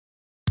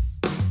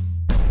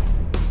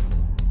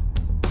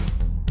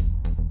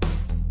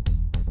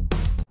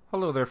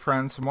Hello there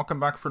friends, and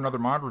welcome back for another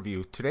mod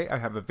review. Today I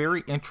have a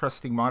very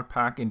interesting mod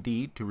pack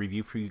indeed to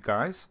review for you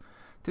guys.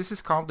 This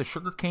is called the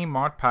Sugarcane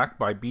mod pack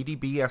by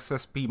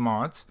BDBSSB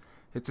Mods.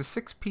 It's a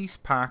 6-piece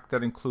pack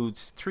that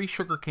includes 3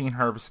 sugarcane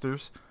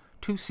harvesters,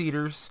 2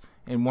 seeders,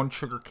 and 1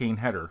 sugarcane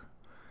header.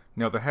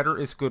 Now the header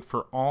is good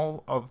for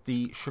all of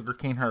the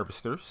sugarcane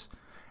harvesters,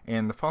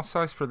 and the file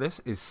size for this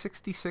is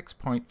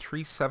 66.37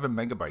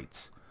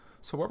 megabytes.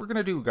 So what we're going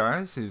to do,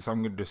 guys, is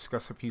I'm going to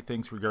discuss a few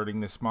things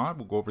regarding this mod.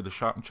 We'll go over the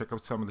shop and check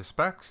out some of the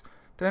specs.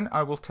 Then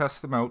I will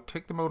test them out,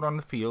 take them out on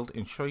the field,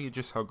 and show you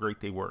just how great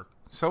they work.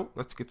 So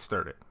let's get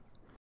started.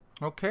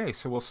 Okay,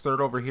 so we'll start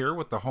over here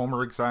with the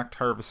Homer Exact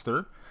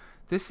Harvester.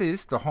 This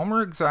is the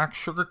Homer Exact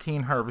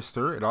Sugarcane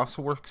Harvester. It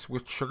also works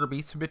with sugar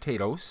beets and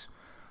potatoes.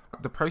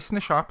 The price in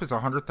the shop is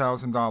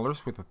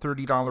 $100,000 with a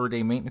 $30 a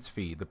day maintenance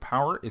fee. The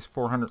power is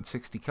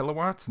 460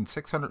 kilowatts and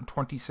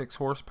 626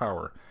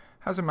 horsepower.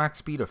 Has a max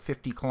speed of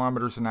 50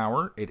 kilometers an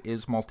hour. It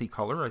is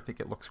multicolor. I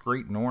think it looks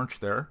great in orange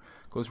there.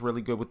 Goes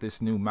really good with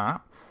this new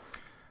map.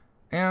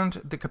 And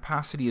the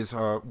capacity is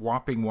a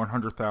whopping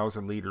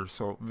 100,000 liters.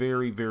 So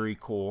very, very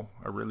cool.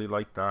 I really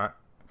like that.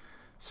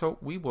 So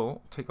we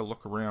will take a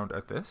look around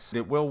at this.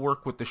 It will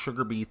work with the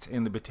sugar beets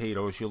and the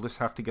potatoes. You'll just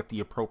have to get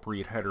the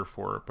appropriate header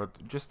for it.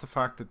 But just the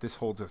fact that this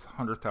holds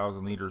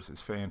 100,000 liters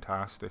is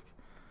fantastic.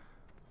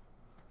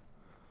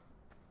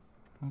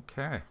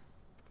 Okay.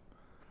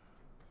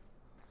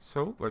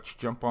 So let's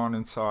jump on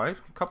inside.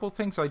 A couple of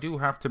things I do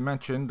have to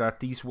mention, that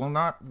these will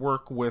not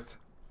work with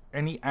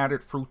any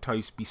added fruit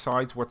types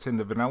besides what's in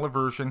the vanilla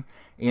version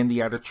and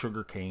the added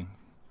sugarcane.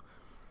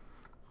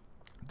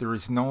 There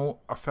is no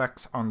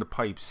effects on the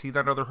pipes. See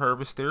that other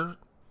harvester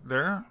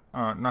there?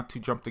 Not to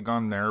jump the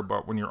gun there,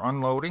 but when you're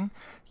unloading,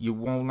 you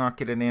will not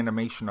get an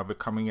animation of it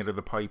coming into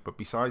the pipe. But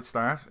besides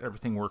that,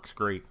 everything works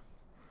great.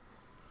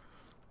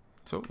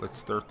 So let's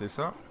start this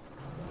up.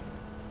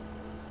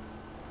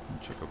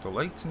 Check out the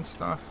lights and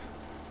stuff.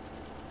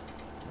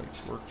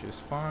 Lights work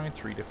just fine.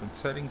 3 different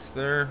settings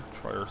there.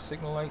 Try our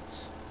signal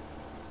lights.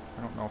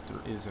 I don't know if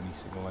there is any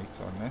signal lights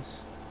on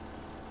this.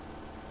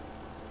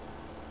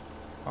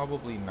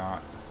 Probably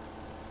not.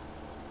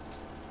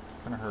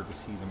 It's kind of hard to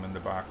see them in the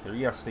back there.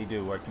 Yes, they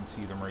do. I can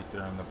see them right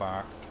there in the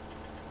back.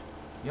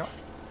 Yep.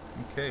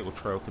 Okay, we'll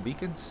try out the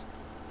beacons.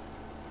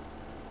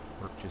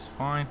 Work just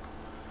fine.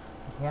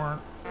 The horn.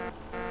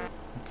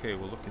 Okay,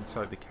 we'll look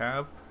inside the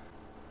cab.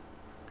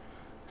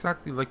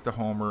 Exactly like the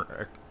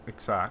Homer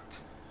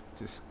Exact.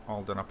 It's just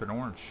all done up in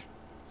orange.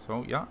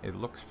 So yeah, it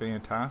looks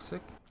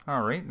fantastic.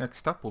 Alright,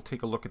 next up we'll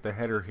take a look at the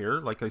header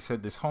here. Like I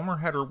said, this Homer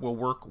header will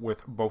work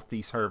with both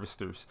these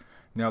harvesters.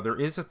 Now there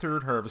is a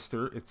third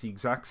harvester. It's the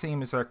exact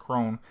same as that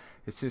crone.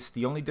 It's just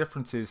the only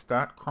difference is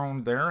that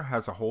crone there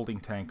has a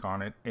holding tank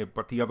on it,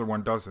 but the other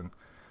one doesn't.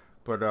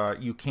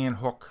 But you can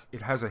hook,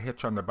 it has a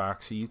hitch on the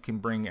back, so you can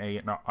bring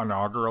an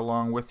auger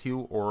along with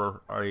you,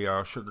 or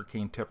a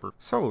sugarcane tipper.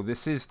 So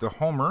this is the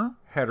Homer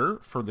header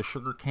for the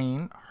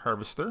sugarcane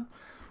harvester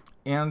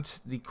and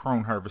the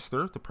crone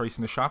harvester. The price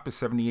in the shop is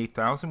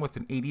 $78,000 with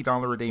an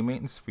 $80 a day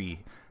maintenance fee.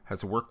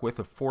 Has a work width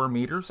of 4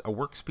 meters, a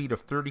work speed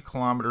of 30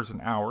 kilometers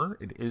an hour.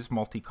 It is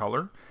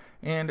multicolor,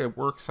 and it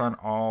works on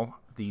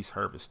all these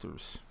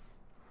harvesters.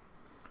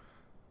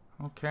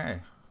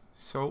 Okay,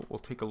 so we'll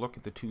take a look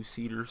at the 2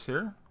 seeders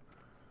here.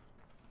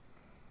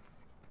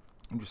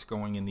 I'm just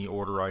going in the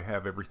order I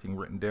have everything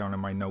written down in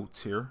my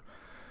notes here.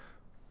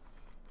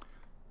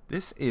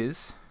 This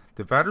is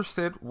the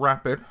Vaderstedt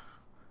Rapid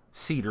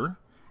Seeder.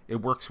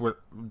 It works with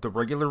the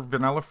regular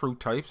vanilla fruit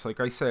types,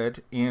 like I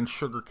said, and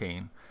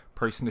sugarcane.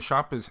 Price in the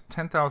shop is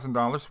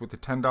 $10,000 with a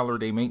 $10 a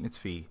day maintenance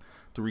fee.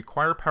 The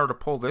required power to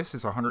pull this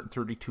is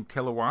 132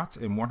 kilowatts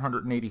and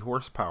 180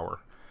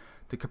 horsepower.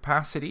 The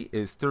capacity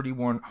is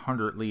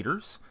 3,100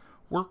 liters.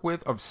 Work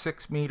width of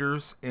 6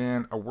 meters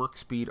and a work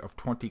speed of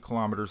 20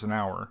 kilometers an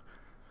hour.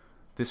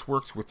 This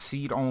works with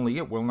seed only.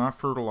 It will not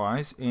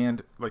fertilize,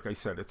 and like I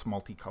said, it's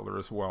multicolor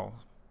as well.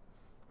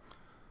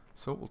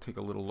 So we'll take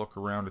a little look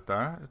around at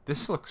that.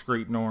 This looks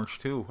great in orange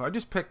too. I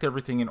just picked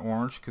everything in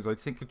orange because I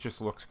think it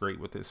just looks great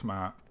with this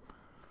map.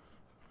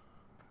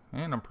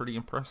 And I'm pretty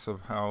impressed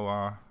of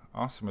how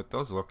awesome it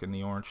does look in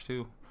the orange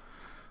too.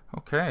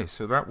 Okay,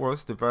 so that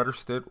was the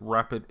Vaderstedt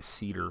Rapid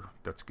Seeder.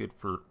 That's good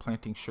for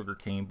planting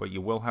sugarcane, but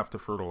you will have to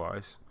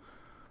fertilize.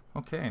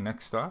 Okay,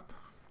 next up,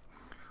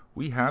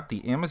 we have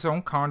the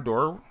Amazon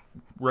Condor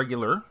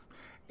regular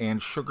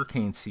and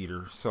sugarcane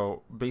seeder.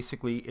 So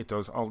basically it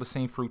does all the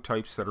same fruit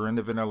types that are in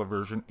the vanilla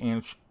version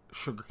and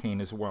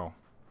sugarcane as well.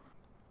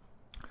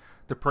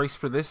 The price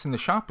for this in the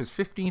shop is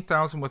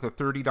 $15,000 with a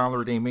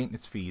 $30 a day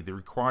maintenance fee. The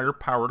required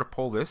power to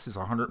pull this is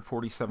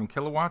 147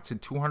 kilowatts and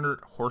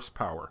 200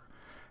 horsepower.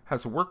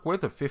 Has a work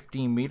width of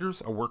 15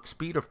 meters, a work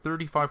speed of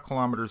 35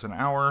 kilometers an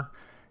hour.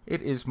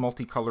 It is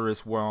multicolor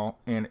as well,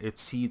 and it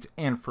seeds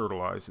and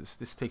fertilizes.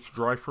 This takes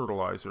dry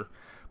fertilizer.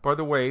 By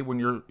the way, when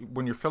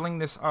you're filling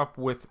this up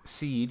with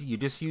seed, you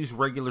just use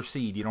regular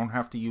seed. You don't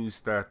have to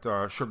use that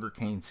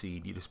sugarcane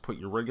seed. You just put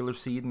your regular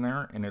seed in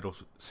there, and it'll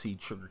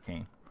seed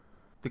sugarcane.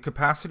 The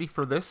capacity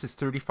for this is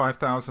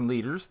 35,000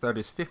 liters. That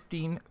is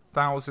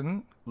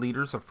 15,000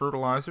 liters of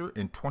fertilizer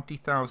and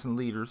 20,000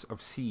 liters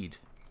of seed.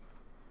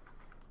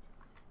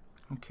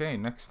 Okay,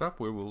 next up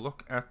we will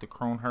look at the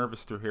Krone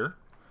harvester here.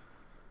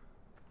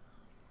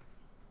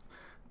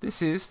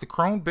 This is the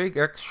Krone Big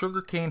X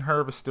sugarcane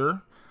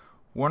harvester.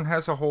 One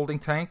has a holding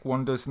tank,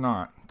 one does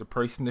not. The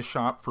price in the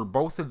shop for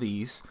both of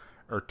these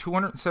are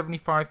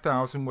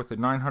 $275,000 with a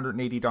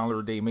 $980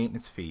 a day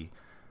maintenance fee.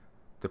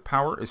 The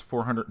power is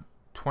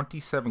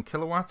 427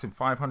 kilowatts and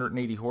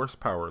 580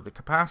 horsepower. The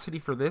capacity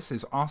for this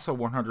is also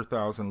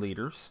 100,000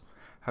 liters.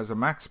 Has a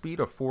max speed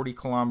of 40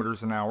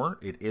 kilometers an hour.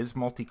 It is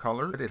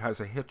multicolored. It has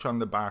a hitch on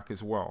the back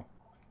as well.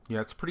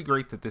 Yeah, it's pretty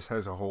great that this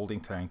has a holding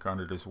tank on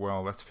it as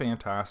well. That's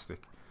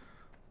fantastic.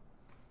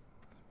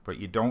 But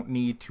you don't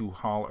need to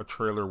haul a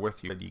trailer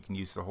with you. You can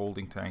use the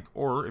holding tank,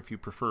 or if you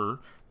prefer,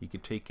 you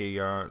could take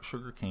a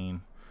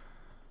sugarcane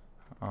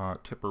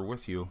tipper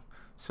with you.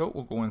 So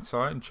we'll go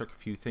inside and check a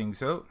few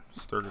things out.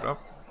 Start it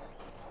up.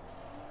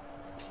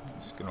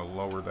 Just going to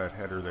lower that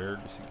header there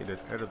just to get it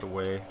out of the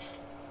way.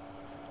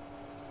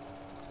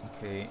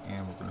 Okay,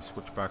 and we're going to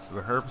switch back to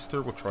the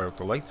harvester. We'll try out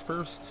the lights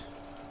first.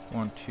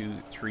 1, 2,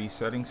 3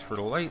 settings for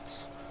the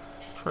lights.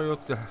 Try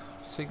out the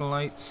signal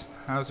lights,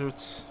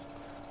 hazards,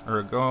 or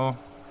a go.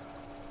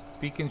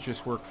 Beacons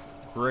just work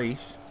great.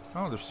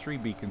 Oh, there's 3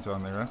 beacons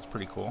on there. That's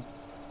pretty cool.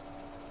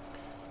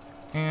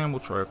 And we'll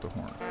try out the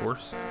horn, of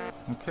course.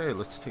 Okay,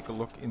 let's take a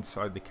look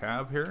inside the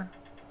cab here.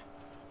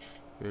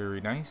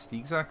 Very nice. The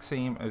exact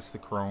same as the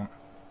Krone.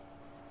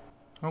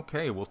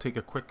 Okay, we'll take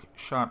a quick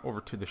shot over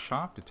to the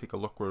shop to take a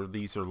look where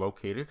these are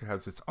located. It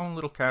has its own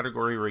little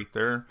category right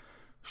there.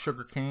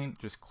 Sugarcane,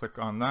 just click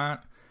on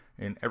that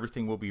and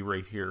everything will be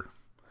right here.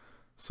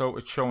 So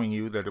it's showing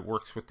you that it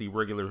works with the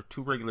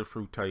two regular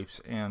fruit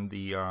types and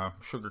the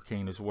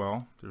sugarcane as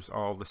well. There's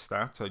all the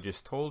stats I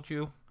just told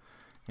you.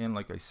 And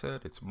like I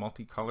said, it's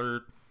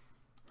multicolored.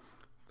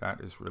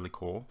 That is really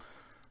cool.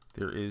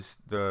 There is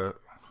the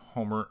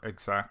Homer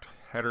Exact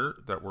header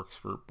that works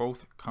for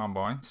both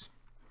combines.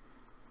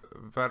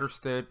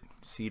 Väderstad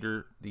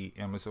seeder, the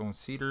Amazon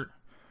seeder.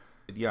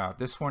 Yeah,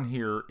 this one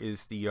here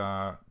is the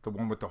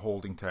one with the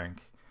holding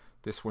tank.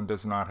 This one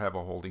does not have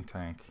a holding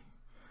tank,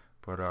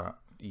 but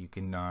you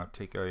can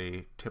take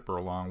a tipper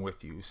along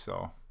with you.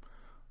 So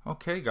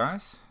okay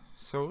guys,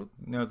 so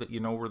now that you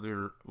know where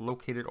they're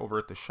located over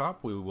at the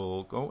shop, we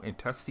will go and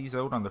test these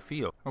out on the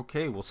field.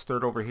 Okay, we'll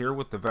start over here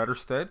with the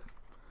Väderstad.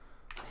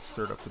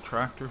 Start up the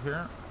tractor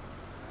here.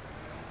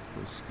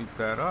 We'll scoop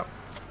that up.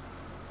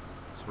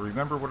 So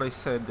remember what I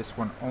said, this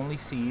one only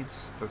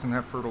seeds, doesn't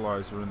have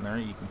fertilizer in there.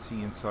 You can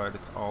see inside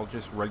it's all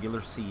just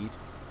regular seed.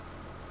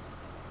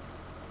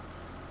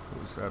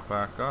 Close that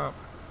back up.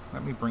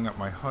 Let me bring up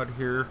my HUD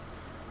here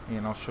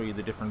and I'll show you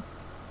the different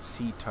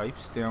seed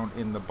types down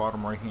in the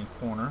bottom right hand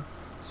corner.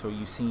 So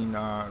you've seen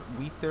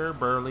wheat there,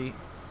 barley,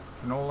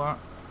 canola,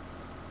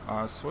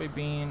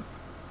 soybean,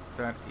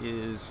 that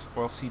is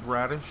oilseed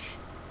radish,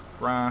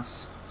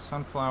 grass,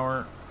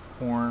 sunflower,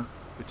 corn,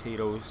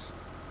 potatoes,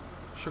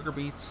 sugar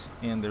beets,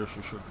 and there's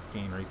your sugar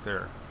cane right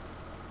there.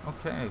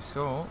 Okay,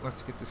 so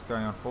let's get this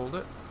guy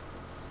unfolded.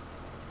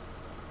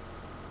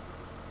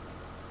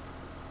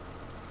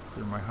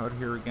 Clear my HUD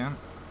here again.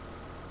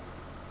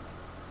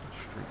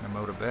 Straighten him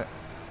out a bit.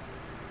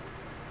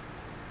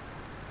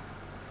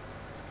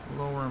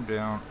 Lower him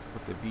down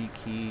with the V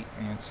key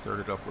and start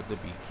it up with the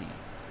B key.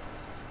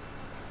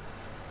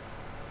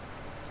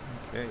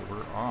 Okay,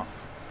 we're off.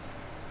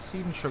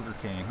 Seed and sugar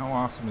cane, how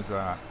awesome is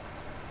that?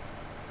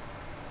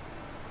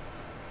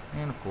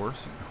 And of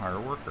course, you can hire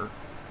a worker.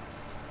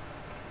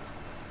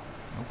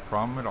 No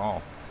problem at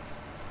all.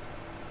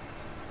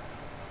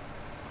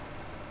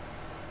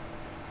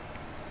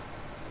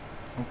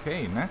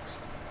 Okay, next,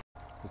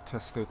 we'll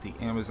test out the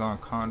Amazon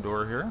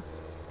Condor here.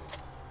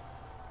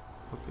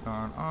 Hook it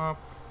on up,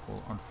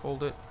 we'll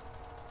unfold it.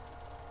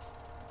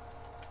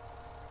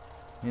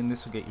 And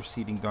this will get your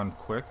seeding done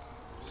quick,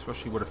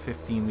 especially with a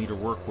 15-liter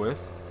work with.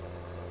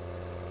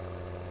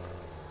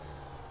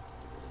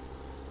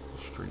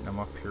 Straighten them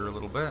up here a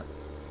little bit,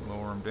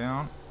 lower them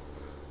down,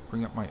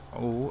 bring up my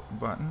O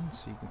button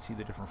so you can see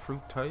the different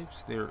fruit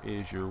types. There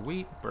is your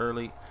wheat,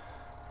 barley,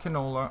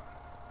 canola,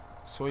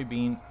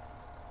 soybean,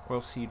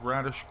 oilseed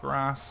radish,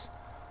 grass,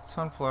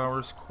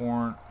 sunflowers,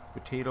 corn,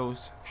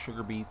 potatoes,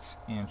 sugar beets,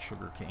 and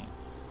sugar cane.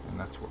 And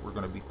that's what we're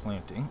going to be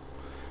planting.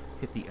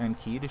 Hit the N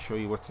key to show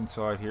you what's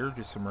inside here,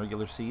 just some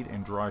regular seed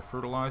and dry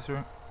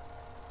fertilizer.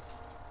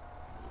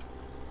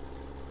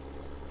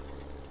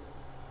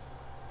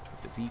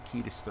 V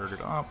key to start it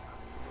up,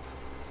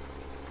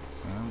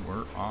 and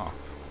we're off.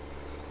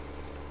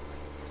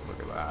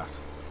 Look at that.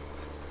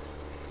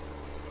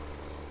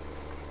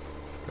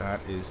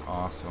 That is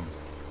awesome.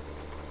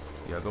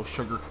 Yeah, those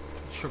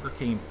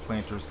sugarcane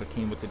planters that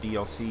came with the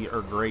DLC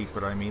are great,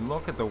 but I mean,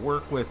 look at the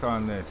work width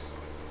on this.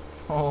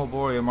 Oh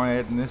boy, am I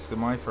adding this to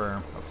my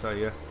farm, I'll tell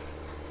you.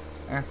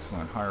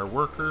 Excellent. Hire a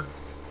worker,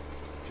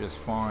 just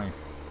fine.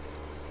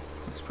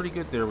 Looks pretty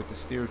good there with the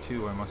steer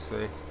too, I must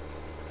say.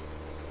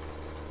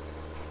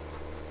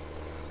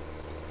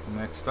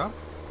 Next up,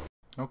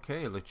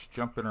 Okay, let's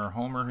jump in our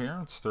Homer here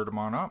and start them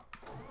on up.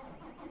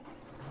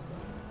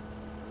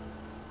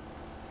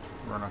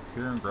 Run up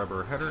here and grab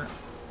our header.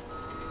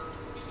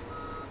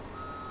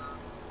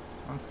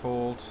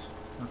 Unfold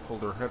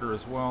our header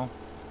as well.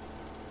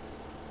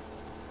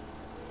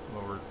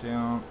 Lower it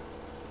down.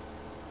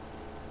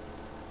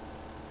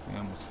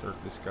 And we'll start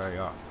this guy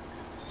up.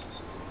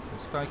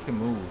 This guy can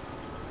move.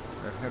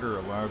 That header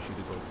allows you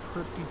to go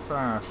pretty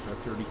fast at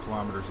 30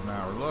 kilometers an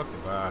hour. Look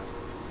at that.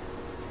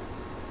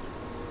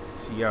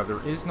 So yeah,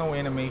 there is no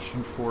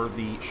animation for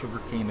the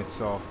sugarcane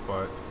itself,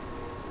 but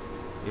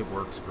it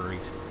works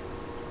great.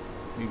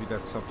 Maybe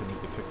that's something you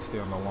can fix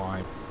down the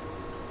line.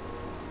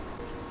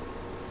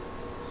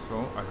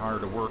 So I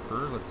hired a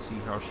worker. Let's see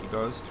how she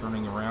does,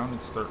 turning around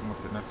and starting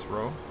with the next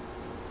row.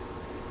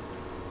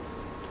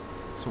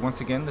 So once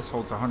again, this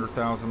holds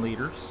 100,000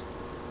 liters.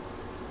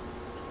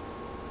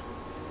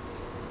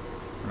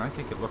 And I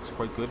think it looks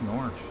quite good in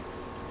orange.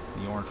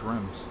 The orange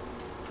rims.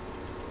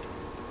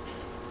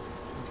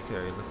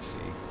 Okay, let's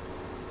see.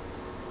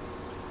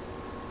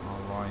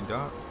 All lined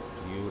up.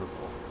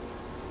 Beautiful.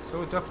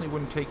 So it definitely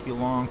wouldn't take you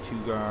long to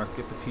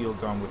get the field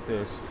done with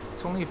this.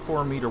 It's only a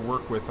 4-meter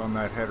work width on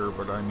that header,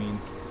 but I mean,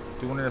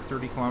 doing it at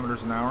 30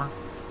 kilometers an hour,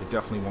 it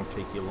definitely won't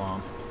take you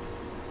long.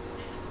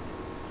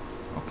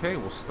 Okay,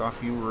 we'll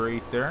stop you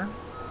right there,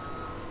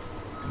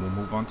 and we'll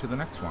move on to the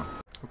next one.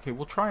 Okay,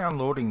 we'll try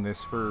unloading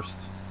this first,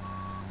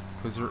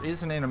 because there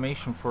is an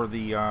animation for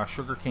the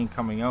sugarcane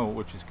coming out,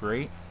 which is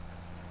great.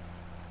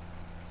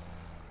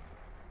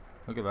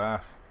 Look at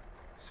that.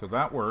 So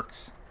that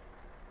works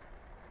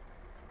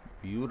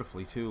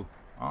beautifully too.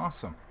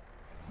 Awesome.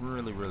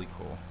 Really, really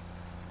cool.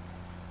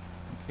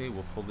 Okay,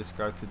 we'll pull this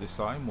guy to the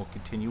side and we'll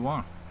continue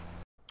on.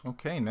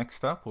 Okay,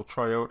 next up we'll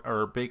try out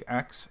our Big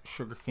X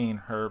sugarcane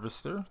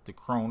harvester, the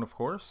Krone of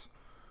course.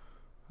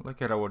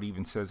 Look at how it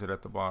even says it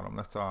at the bottom.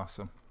 That's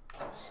awesome.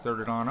 Start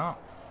it on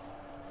up.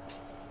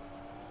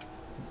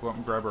 Go up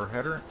and grab our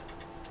header.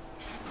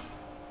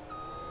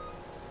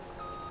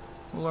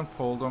 We'll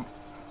unfold them.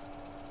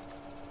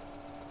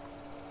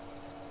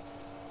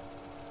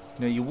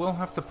 Now you will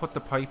have to put the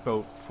pipe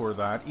out for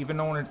that. Even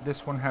though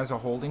this one has a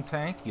holding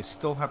tank, you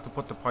still have to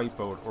put the pipe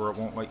out or it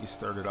won't let you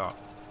start it up.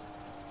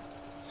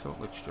 So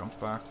let's jump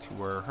back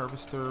to our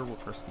harvester. We'll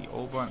press the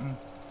O button.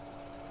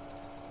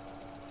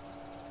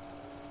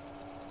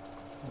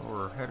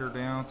 Lower our header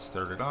down,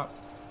 start it up.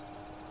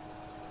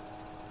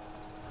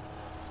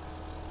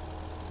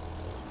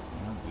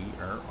 And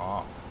we are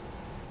off.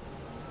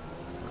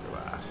 Look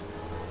at that.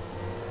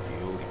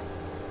 Beauty.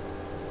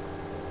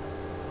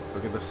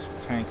 Look at this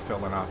tank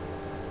filling up.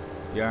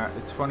 Yeah,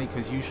 it's funny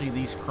because usually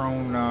these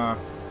Krone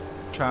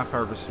chaff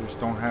harvesters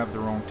don't have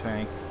their own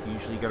tank. You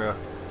usually gotta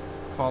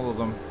follow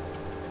them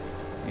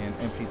and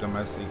empty them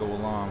as they go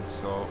along.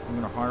 So I'm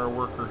gonna hire a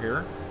worker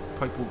here.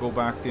 Pipe will go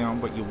back down,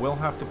 but you will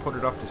have to put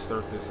it up to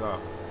start this up.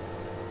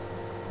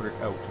 Put it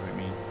out, I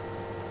mean.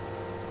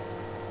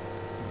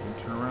 You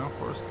can turn around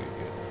for us. Good,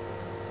 good.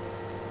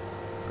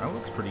 That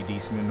looks pretty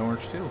decent in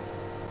orange too.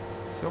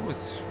 So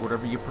it's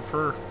whatever you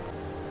prefer.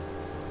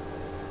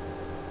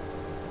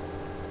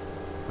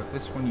 But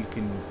this one you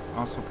can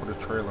also put a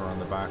trailer on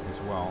the back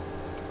as well.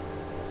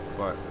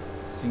 But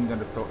seeing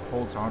that it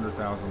holds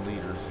 100,000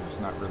 liters, there's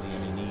not really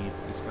any need.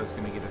 This guy's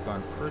going to get it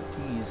done pretty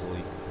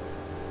easily.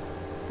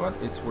 But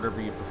it's whatever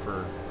you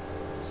prefer.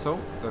 So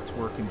that's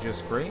working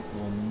just great.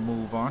 We'll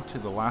move on to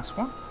the last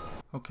one.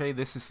 Okay,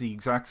 this is the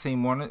exact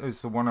same one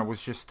as the one I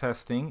was just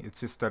testing.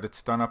 It's just that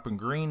it's done up in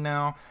green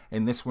now,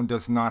 and this one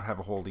does not have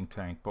a holding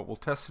tank. But we'll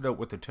test it out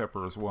with the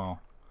tipper as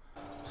well.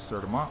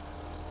 Start them up.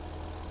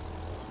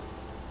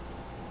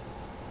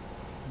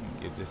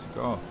 Give this a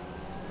go.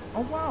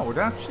 Oh wow, it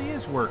actually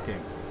is working.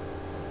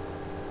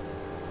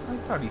 I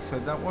thought he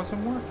said that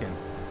wasn't working.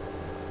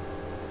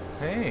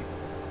 Hey,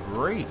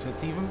 great,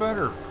 it's even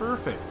better.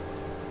 Perfect.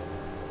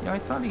 Yeah, I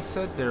thought he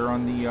said there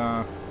on the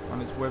on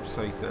his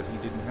website that he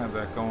didn't have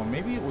that going.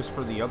 Maybe it was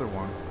for the other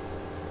one.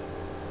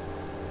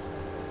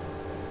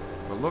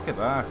 But look at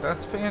that.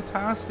 That's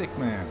fantastic,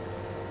 man.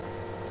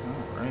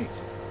 Alright.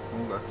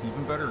 Well, that's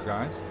even better,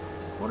 guys.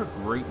 What a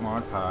great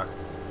mod pack.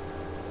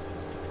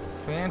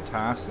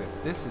 Fantastic.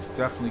 This is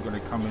definitely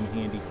going to come in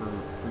handy for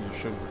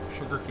your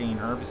sugarcane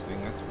harvesting,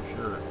 that's for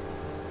sure.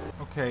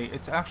 Okay,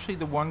 it's actually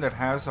the one that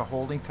has a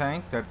holding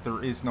tank that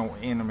there is no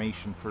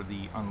animation for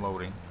the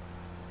unloading.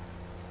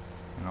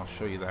 And I'll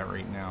show you that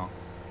right now.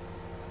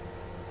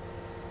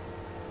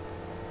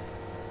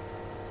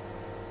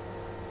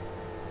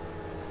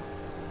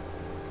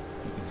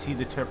 You can see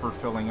the tipper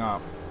filling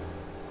up.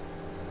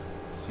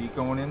 See it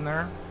going in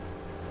there?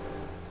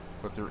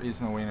 But there is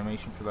no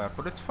animation for that.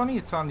 But it's funny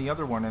it's on the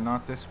other one and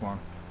not this one.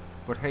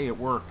 But hey, it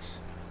works.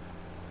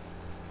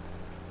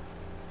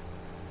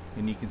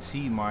 And you can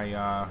see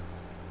my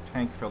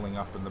tank filling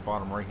up in the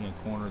bottom right hand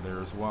corner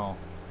there as well.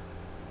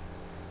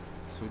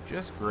 So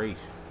just great.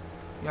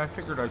 Yeah, I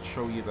figured I'd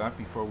show you that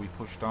before we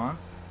pushed on.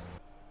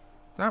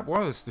 That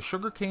was the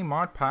Sugarcane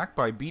mod pack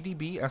by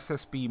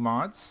BDBSSB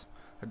Mods.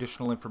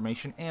 Additional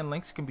information and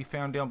links can be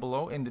found down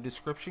below in the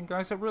description.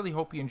 Guys, I really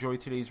hope you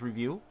enjoyed today's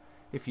review.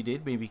 If you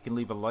did, maybe you can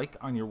leave a like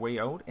on your way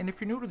out. And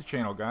if you're new to the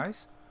channel,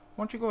 guys,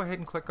 why don't you go ahead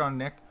and click on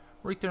Nick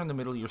right there in the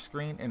middle of your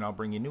screen, and I'll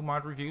bring you new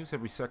mod reviews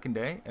every second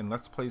day and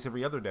Let's Plays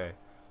every other day.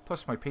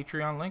 Plus my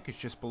Patreon link is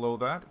just below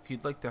that. If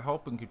you'd like to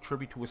help and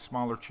contribute to a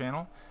smaller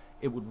channel,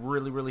 it would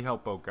really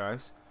help out,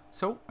 guys.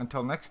 So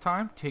until next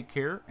time, take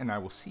care, and I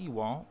will see you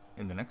all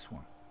in the next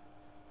one.